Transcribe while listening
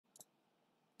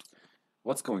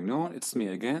What's going on? It's me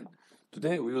again.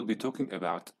 Today we will be talking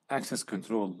about access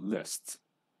control lists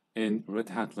in Red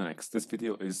Hat Linux. This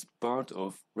video is part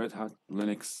of Red Hat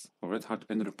Linux or Red Hat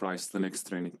Enterprise Linux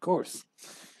training course.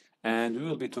 And we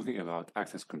will be talking about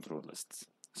access control lists.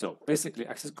 So basically,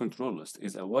 access control list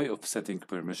is a way of setting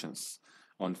permissions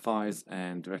on files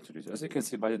and directories. As you can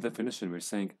see by the definition, we're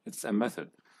saying it's a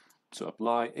method to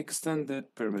apply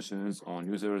extended permissions on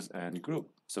users and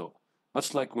group. So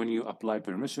much like when you apply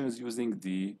permissions using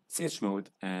the chmod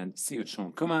and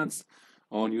chown commands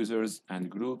on users and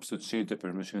groups to change the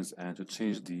permissions and to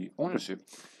change the ownership,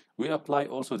 we apply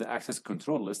also the access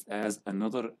control list as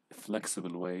another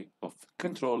flexible way of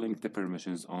controlling the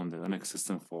permissions on the Linux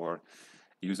system for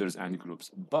users and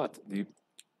groups. But the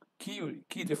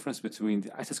key difference between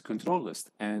the access control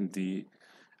list and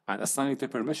assigning the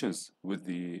permissions with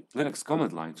the Linux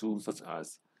command line tools such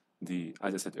as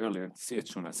as I said earlier,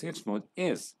 chown and chmod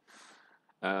is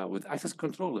with access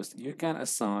control list, you can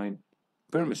assign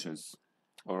permissions,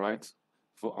 all right,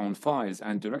 on files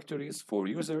and directories for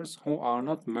users who are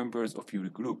not members of your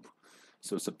group.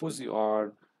 So suppose you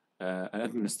are an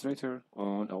administrator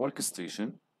on a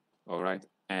workstation, all right,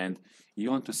 and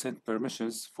you want to set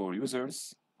permissions for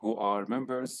users who are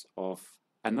members of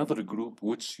another group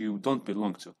which you don't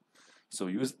belong to. So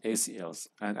use ACLs.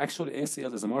 And actually,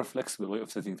 ACL is a more flexible way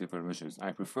of setting the permissions.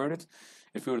 I prefer it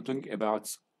if you're talking about,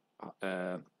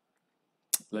 let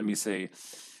me say,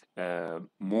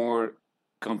 more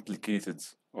complicated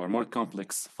or more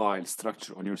complex file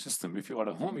structure on your system. If you are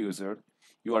a home user,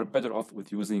 you are better off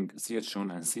with using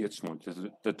chown and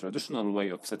chmod, the traditional way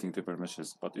of setting the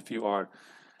permissions. But if you are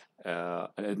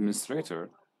an administrator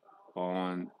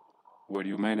on where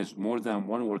you manage more than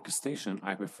one workstation,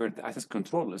 I prefer the access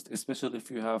control list, especially if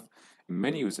you have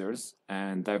many users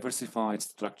and diversified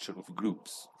structure of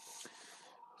groups.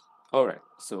 All right,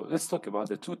 so let's talk about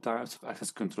the two types of access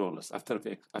control lists after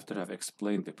I've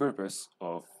explained the purpose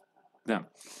of them.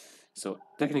 So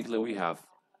technically we have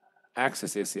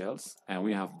access ACLs and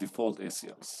we have default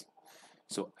ACLs.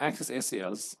 So access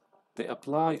ACLs, they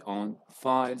apply on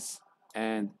files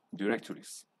and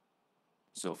directories.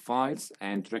 So files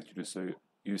and directories. So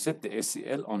you set the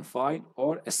ACL on file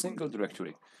or a single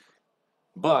directory.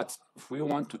 But if we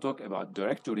want to talk about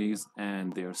directories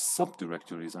and their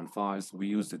subdirectories and files, we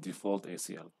use the default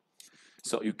ACL.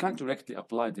 So you can't directly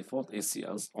apply default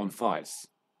ACLs on files,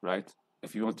 right?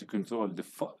 If you want to control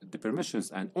the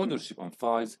permissions and ownership on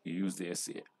files, you use the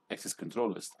access control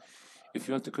list. If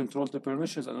you want to control the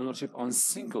permissions and ownership on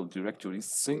single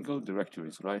directories,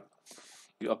 right?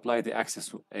 You apply the access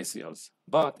ACLs.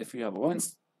 But if you have one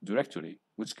directory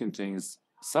which contains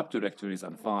subdirectories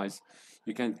and files,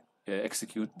 you can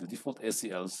execute the default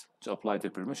ACLs to apply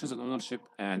the permissions and ownership,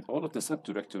 and all the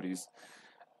subdirectories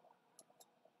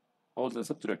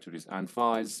and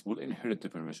files will inherit the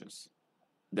permissions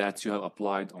that you have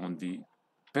applied on the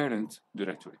parent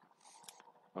directory.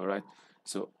 All right.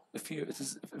 So if this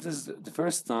is the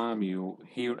first time you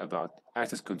hear about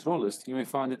access control list, you may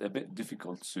find it a bit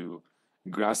difficult to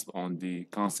grasp on the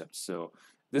concept. So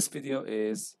this video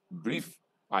is brief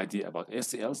idea about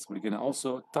ACLs. We're gonna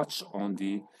also touch on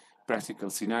the practical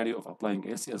scenario of applying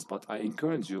ACLs, but I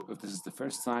encourage you, if this is the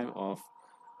first time of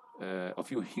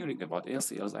you hearing about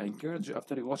ACLs, I encourage you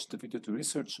after you watch the video to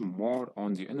research more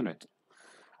on the internet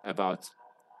about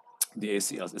the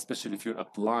ACLs, especially if you're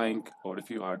applying or if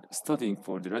you are studying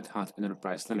for the Red Hat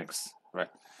Enterprise Linux,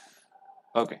 right?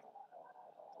 Okay.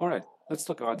 All right, let's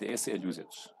talk about the ACL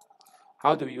usage.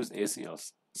 How do we use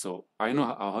ACLs? So I know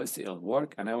how ACL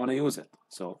work and I want to use it.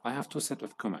 So I have two set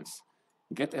of commands,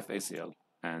 getFACL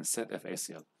and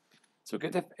setFACL. So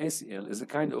getFACL is a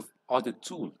kind of audit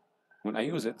tool. When I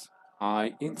use it,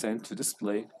 I intend to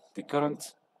display the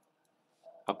current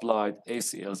applied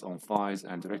ACLs on files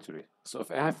and directory. So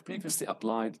if I have previously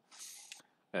applied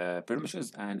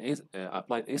permissions and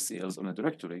applied ACLs on a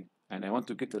directory, and I want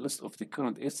to get a list of the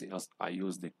current ACLs, I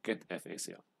use the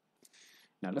getFACL.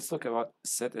 Now let's talk about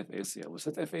setFACL. With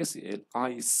setFACL,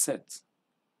 I set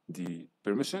the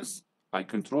permissions, I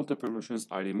control the permissions,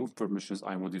 I remove permissions,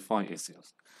 I modify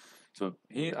ACLs. So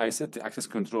here I set the access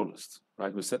control list,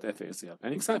 right, with setFACL.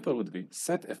 An example would be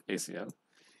setFACL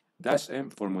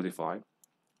 -m for modify,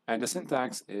 and the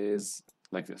syntax is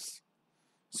like this.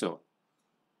 So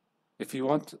if you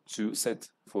want to set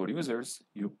for users,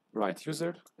 you write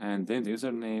user and then the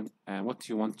username and what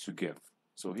you want to give.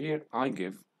 So here I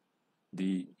give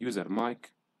the user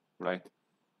mic, right,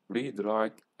 read,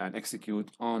 write, and execute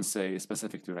on, say, a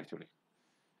specific directory.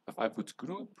 If I put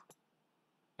group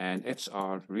and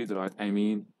HR read, write, I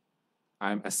mean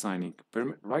I'm assigning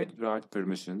write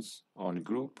permissions on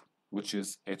group, which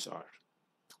is HR.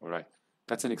 All right.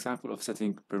 That's an example of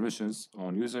setting permissions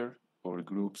on user or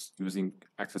groups using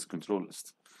access control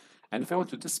list. And if I want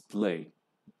to display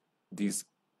these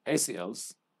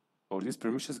ACLs or these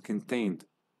permissions contained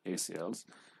ACLs,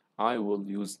 I will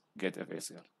use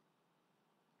getFACL.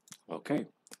 Okay,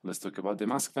 let's talk about the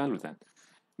mask value then.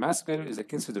 Mask value is a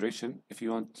consideration if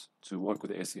you want to work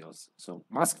with the ACLs. So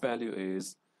mask value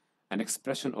is an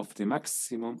expression of the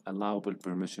maximum allowable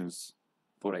permissions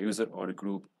for a user or a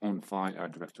group on file or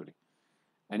directory.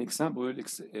 An example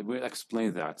will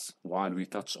explain that while we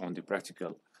touch on the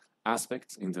practical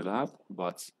aspects in the lab,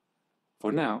 but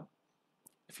for now,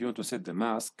 if you want to set the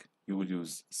mask, you will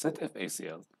use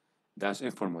setFACL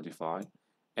 -m for modify,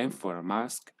 M for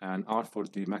mask, and R for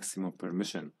the maximum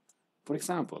permission. For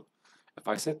example, if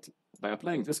I set, by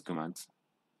applying this command,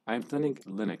 I'm telling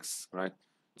Linux, right,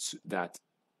 that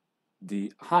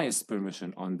the highest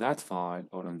permission on that file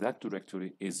or on that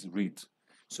directory is read.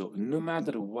 So no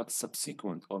matter what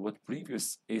subsequent or what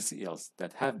previous ACLs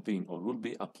that have been or will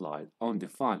be applied on the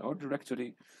file or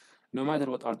directory, no matter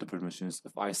what are the permissions,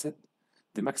 if I set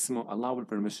the maximum allowable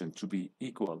permission to be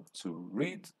equal to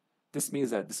read, this means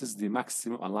that this is the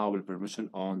maximum allowable permission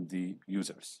on the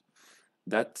users.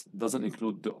 That doesn't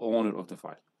include the owner of the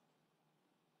file.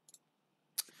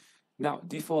 Now,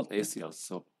 default ACLs.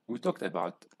 So we talked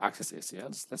about access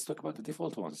ACLs. Let's talk about the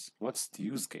default ones. What's the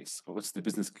use case or what's the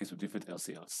business case of default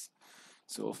ACLs?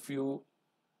 So if you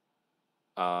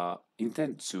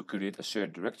intend to create a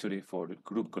shared directory for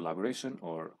group collaboration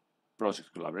or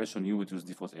project collaboration, you would use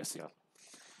default ACL.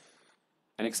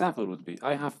 An example would be,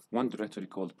 I have one directory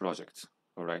called project,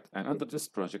 all right? And under this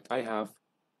project, I have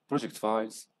project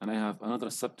files and I have another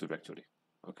subdirectory,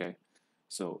 okay?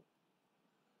 So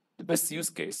the best use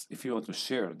case, if you want to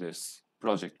share this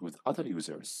project with other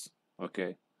users,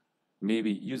 okay,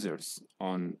 maybe users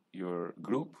on your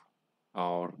group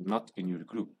or not in your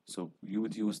group, so you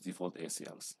would use default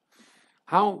ACLs.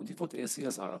 How default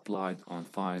ACLs are applied on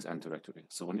files and directory.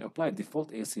 So when you apply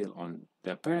default ACL on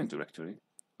the parent directory,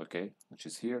 okay, which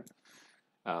is here,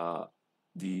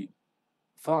 the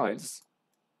files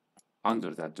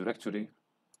under that directory,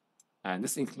 and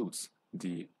this includes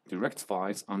the direct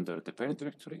files under the parent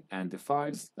directory and the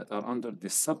files that are under the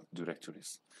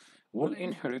subdirectories, will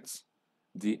inherit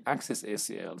the access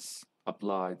ACLs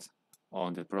applied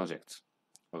on the project.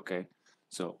 Okay,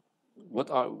 so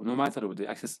no matter what the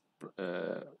access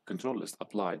control list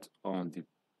applied on the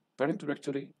parent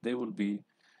directory, they will be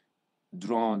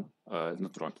drawn,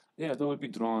 they will be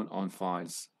drawn on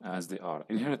files as they are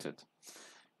inherited.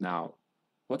 Now,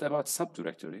 what about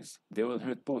subdirectories? They will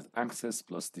inherit both access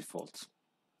plus default.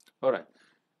 All right,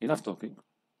 enough talking.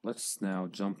 Let's now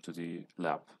jump to the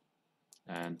lab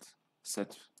and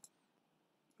set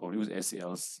or use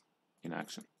ACLs in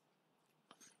action.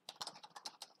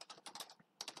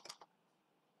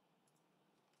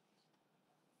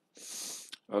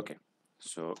 Okay,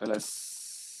 so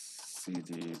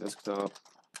LSCD desktop.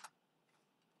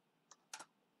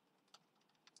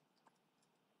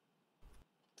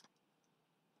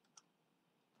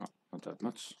 Oh, not that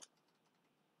much.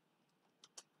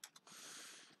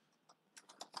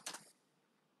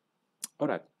 All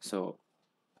right, so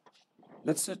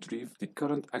let's retrieve the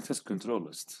current access control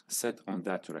list set on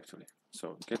that directory.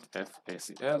 So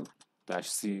getFACL-C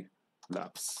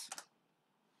labs.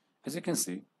 As you can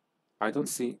see, I don't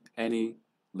see any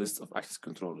list of access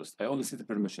control list. I only see the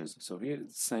permissions. So here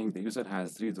it's saying the user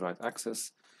has read-write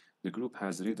access, the group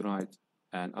has read-write,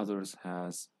 and others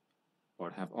has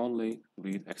or have only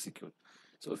read-execute.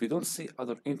 So if you don't see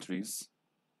other entries,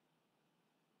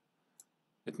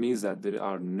 it means that there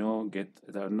are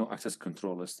no access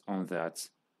control lists on that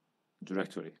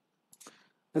directory.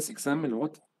 Let's examine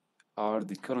what are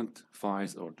the current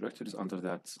files or directories under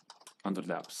labs.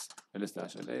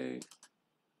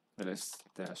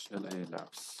 ls-la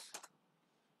labs.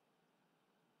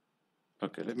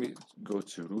 Okay, let me go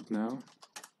to root now.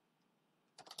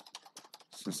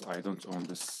 Since I don't own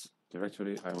this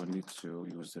directory, I will need to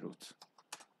use the root.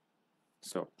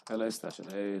 So ls-la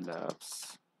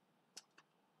labs.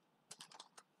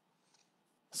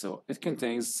 So it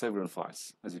contains several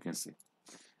files, as you can see.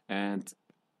 And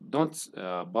don't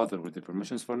bother with the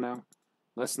permissions for now.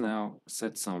 Let's now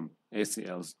set some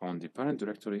ACLs on the parent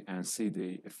directory and see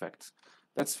the effect.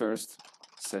 Let's first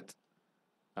set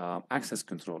access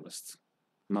control list,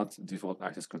 not default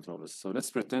access control list. So let's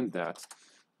pretend that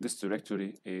this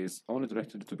directory is only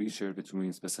directory to be shared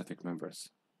between specific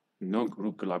members. No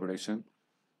group collaboration,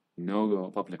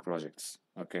 no public projects.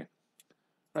 Okay,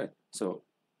 right. So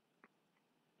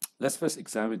let's first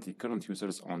examine the current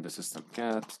users on the system.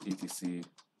 Cat etc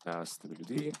pass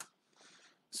wd.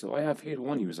 So I have here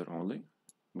one user only,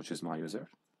 which is my user.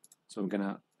 So I'm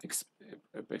gonna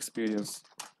experience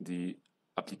the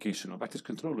application of access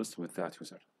control list with that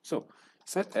user. So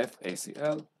set f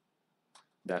ACL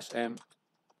dash m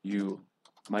u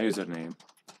my username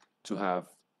to have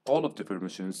all of the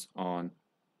permissions on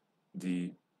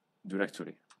the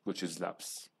directory, which is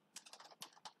labs.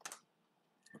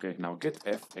 Okay, now get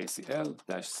f ACL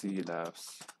dash c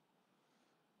labs.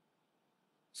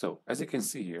 So as you can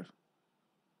see here,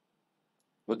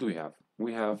 what do we have?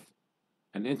 We have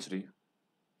an entry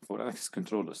for access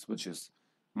control list, which is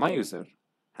my user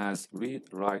has read,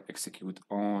 write, execute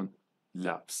on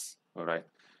labs. All right.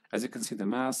 As you can see, the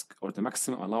mask or the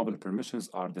maximum allowable permissions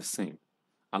are the same,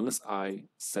 unless I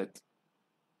set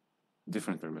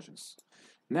different permissions.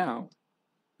 Now,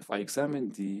 if I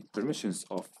examine the permissions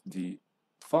of the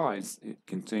files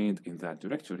contained in that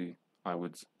directory, I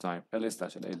would type ls-la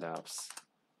labs.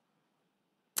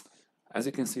 As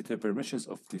you can see, the permissions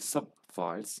of the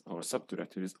sub-files or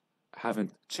subdirectories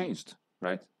haven't changed,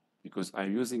 right? Because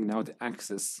I'm using now the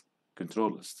access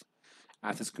control list.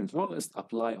 Access control list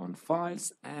apply on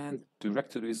files and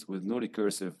directories with no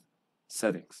recursive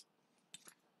settings.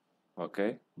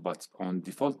 Okay, but on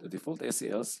default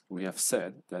ACLs, we have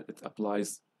said that it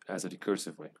applies as a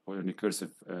recursive way or in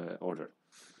recursive order.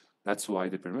 That's why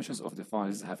the permissions of the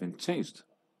files haven't changed,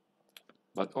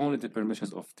 but only the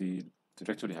permissions of the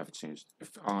directory have changed.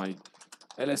 If I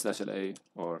ls-la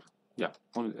or yeah,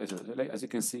 only ls-la, as you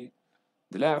can see,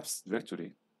 the labs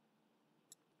directory,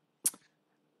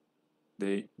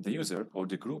 the user or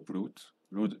the group root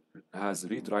has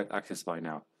read-write access by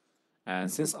now.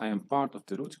 And since I am part of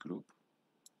the root group,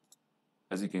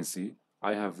 as you can see,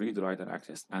 I have read, write, and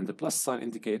access. And the plus sign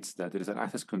indicates that there is an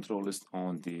access control list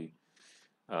on the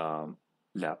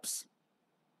labs.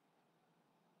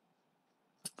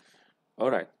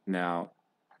 All right, now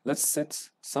let's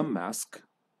set some mask,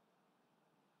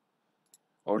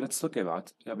 or let's talk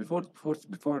about,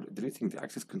 before deleting the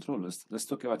access control list, let's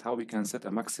talk about how we can set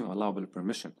a maximum allowable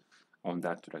permission on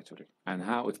that directory and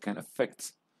how it can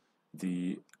affect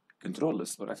the control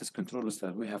list or access control list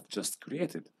that we have just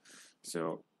created.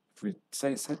 So if we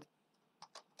say set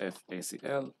f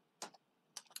ACL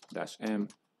dash m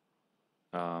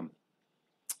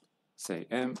say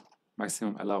m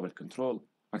maximum allowable control,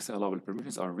 maximum allowable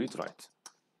permissions are read write.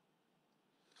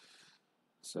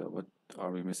 So what are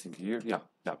we missing here? Yeah,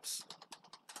 labs.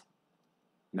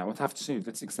 Now what have changed?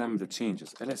 Let's examine the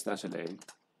changes. ls-la.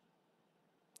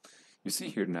 You see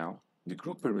here now the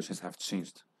group permissions have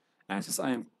changed. And since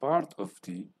I am part of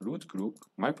the root group,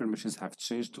 my permissions have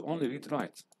changed to only read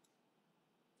write.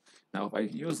 Now if I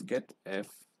use get f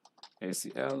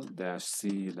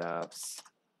ACL-c labs,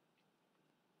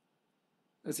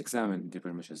 let's examine the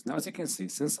permissions. Now as you can see,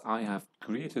 since I have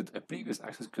created a previous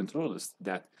access control list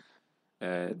that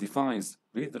defines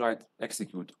read, write,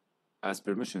 execute as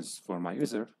permissions for my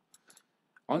user,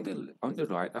 on the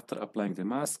right, after applying the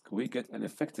mask, we get an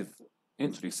effective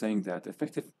entry saying that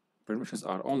effective permissions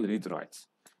are only read write,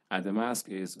 and the mask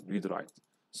is read write.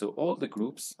 So all the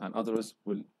groups and others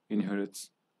will inherit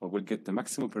or will get the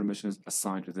maximum permissions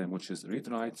assigned to them, which is read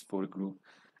write for a group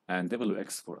and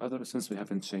WX for others, since we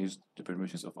haven't changed the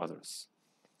permissions of others.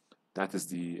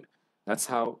 That's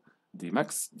how the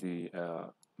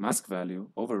mask value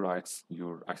overrides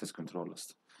your access control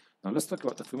list. Now let's talk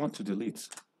about if we want to delete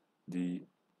the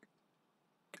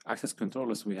access control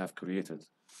list we have created.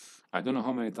 I don't know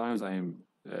how many times I am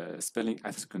spelling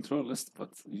access control list, but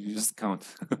you just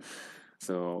count.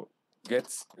 So get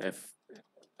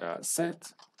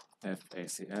set f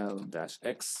ACL dash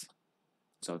x.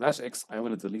 So dash x, I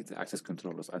want to delete the access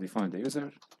control list. I define the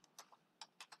user,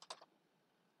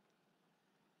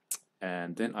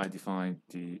 and then I define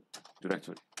the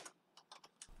directory.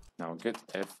 Now get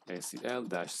f ACL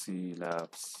dash c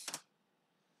labs.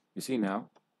 You see now,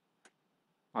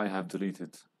 I have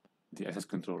deleted the access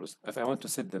control list. If I want to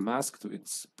set the mask to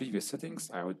its previous settings,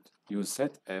 I would use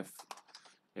set f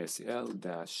ACL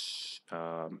dash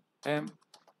m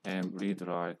and read,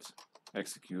 write,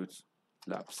 execute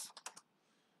labs.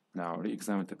 Now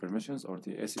re-examine the permissions or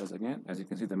the ACLs again. As you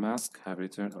can see, the mask have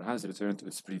returned or has returned to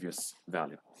its previous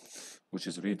value, which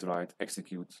is read, write,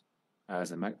 execute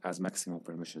as maximum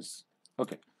permissions.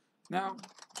 Okay, now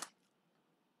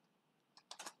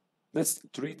let's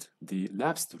treat the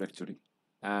labs directory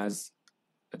as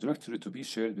a directory to be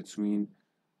shared between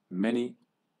many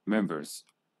members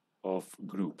of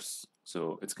groups.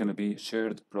 So it's going to be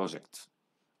shared project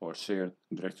or shared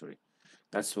directory.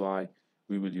 That's why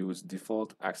we will use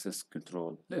default access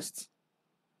control lists.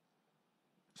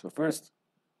 So first,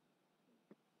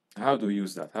 how do we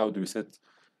use that? How do we set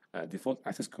a default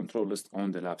access control list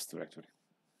on the labs directory?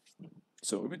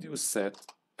 So we would use set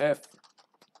f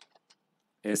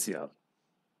ACL,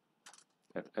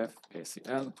 f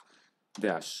ACL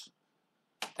dash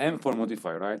m for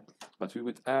modify, right? But we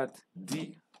would add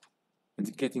d,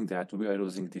 indicating that we are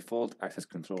using default access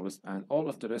controllers, and all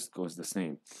of the rest goes the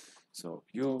same. So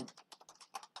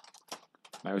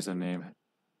my username,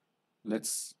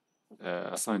 let's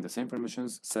assign the same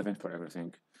permissions, 7 for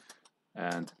everything,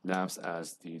 and labs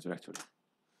as the directory.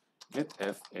 Get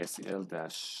f acl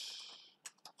dash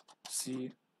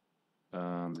c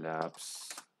labs.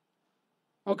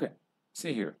 Okay,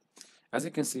 see here. As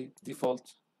you can see,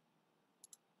 default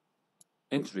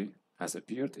entry has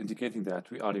appeared, indicating that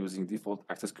we are using default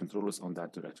access controllers on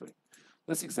that directory.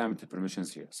 Let's examine the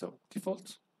permissions here. So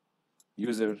default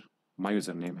user, my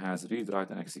username has read, write,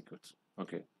 and execute.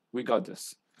 Okay, we got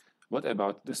this. What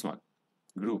about this one?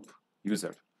 Group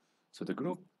user. So the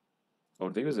group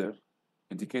or the user,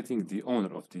 indicating the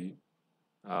owner of the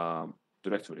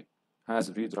directory,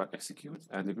 has read, write, execute,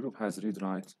 and the group has read,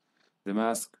 write, the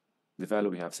mask, the value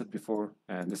we have set before,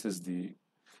 and this is the,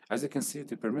 as you can see,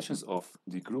 the permissions of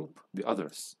the group, the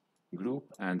others,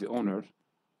 group, and the owner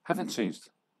haven't changed,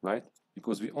 right?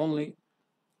 Because we only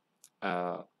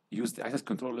use the access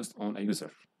control list on a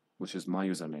user, which is my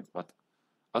username, but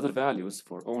other values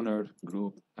for owner,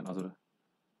 group, and other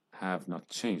have not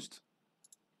changed.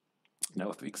 Now,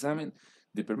 if we examine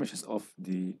the permissions of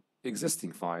the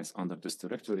existing files under this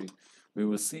directory, we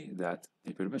will see that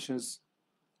the permissions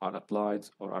are applied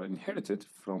or are inherited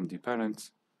from the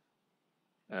parent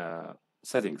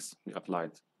settings we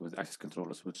applied with access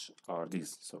controllers, which are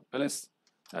these. So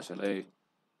ls-la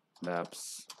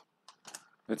labs.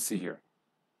 Let's see here.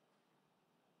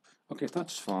 Okay,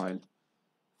 touch file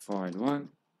 1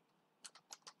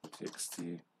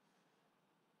 txt.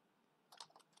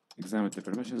 Examine the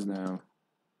permissions now.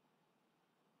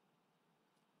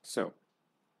 So,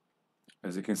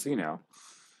 as you can see now,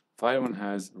 file 1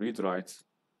 has read write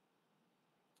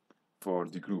for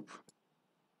the group,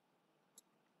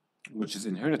 which is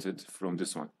inherited from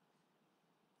this one,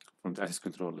 from the access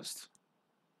control list.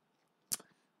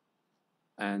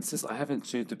 And since I haven't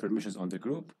changed the permissions on the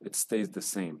group, it stays the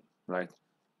same, right?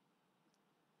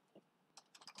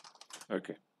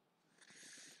 Okay.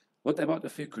 What about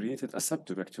if we created a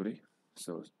subdirectory?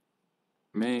 So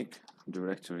make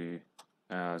directory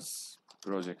as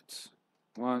project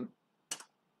 1.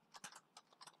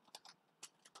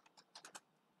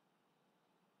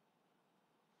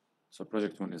 So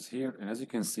project 1 is here, and as you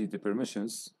can see, the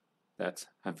permissions that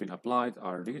have been applied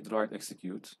are read, write,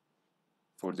 execute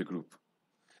for the group.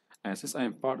 And since I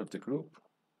am part of the group,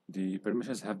 the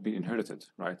permissions have been inherited,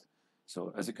 right?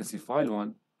 So as you can see, file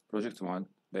 1, project 1,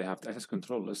 they have the access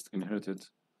control list inherited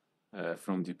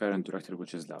from the parent directory,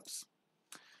 which is labs.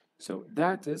 So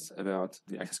that is about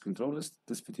the access control list.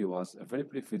 This video was a very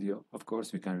brief video. Of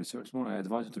course, you can research more. I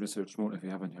advise you to research more if you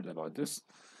haven't heard about this,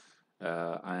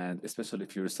 and especially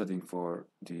if you're studying for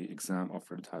the exam of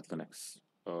Red Hat Linux.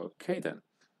 Okay then,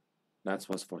 that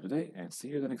was for today, and see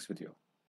you in the next video.